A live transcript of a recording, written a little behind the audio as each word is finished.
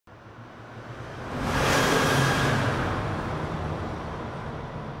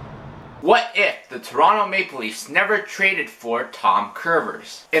What if the Toronto Maple Leafs never traded for Tom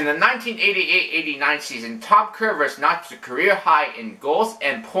Kurvers? In the 1988-89 season, Tom Kurvers notched a career high in goals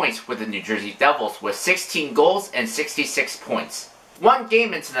and points with the New Jersey Devils with 16 goals and 66 points. One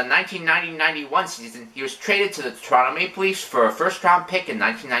game into the 1990-91 season, he was traded to the Toronto Maple Leafs for a first-round pick in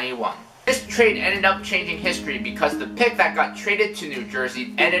 1991. This trade ended up changing history because the pick that got traded to New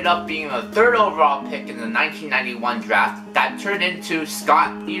Jersey ended up being the 3rd overall pick in the 1991 draft that turned into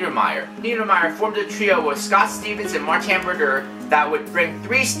Scott Niedermayer. Niedermayer formed a trio with Scott Stevens and Martin Brodeur that would bring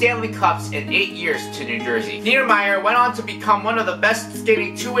 3 Stanley Cups in 8 years to New Jersey. Niedermayer went on to become one of the best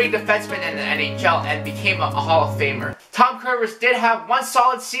skating two-way defensemen in the NHL and became a Hall of Famer. Tom Kurvers did have one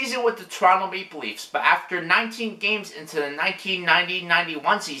solid season with the Toronto Maple Leafs, but after 19 games into the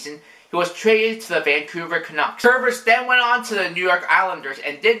 1990-91 season, he was traded to the Vancouver Canucks. Kurvers then went on to the New York Islanders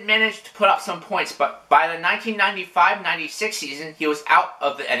and did manage to put up some points, but by the 1995-96 season, he was out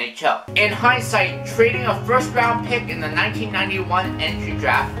of the NHL. In hindsight, trading a first-round pick in the 1991 entry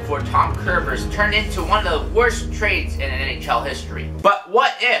draft for Tom Kurvers turned into one of the worst trades in NHL history. But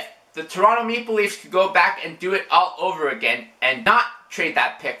what if the Toronto Maple Leafs could go back and do it all over again and not trade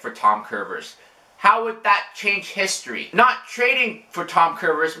that pick for Tom Kurvers? How would that change history? Not trading for Tom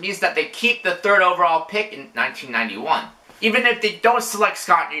Kurvers means that they keep the 3rd overall pick in 1991. Even if they don't select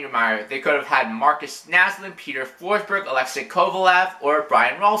Scott Niedermayer, they could have had Marcus Naslund, Peter Forsberg, Alexei Kovalev, or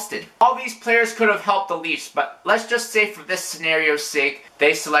Brian Ralston. All these players could have helped the Leafs, but let's just say for this scenario's sake,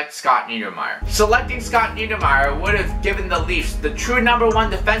 they select Scott Niedermayer. Selecting Scott Niedermayer would have given the Leafs the true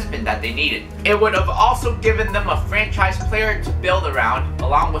 #1 defenseman that they needed. It would have also given them a franchise player to build around,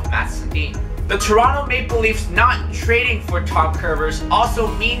 along with Matt Sundin. The Toronto Maple Leafs not trading for Tom Kurvers also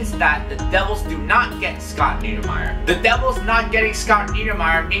means that the Devils do not get Scott Niedermayer. The Devils not getting Scott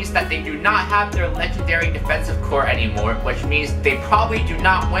Niedermayer means that they do not have their legendary defensive core anymore, which means they probably do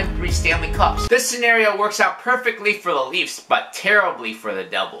not win 3 Stanley Cups. This scenario works out perfectly for the Leafs, but terribly for the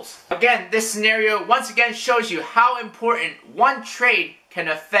Devils. Again, this scenario once again shows you how important one trade can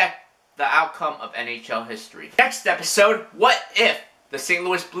affect the outcome of NHL history. Next episode, what if the St.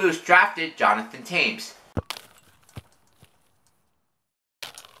 Louis Blues drafted Jonathan Toews?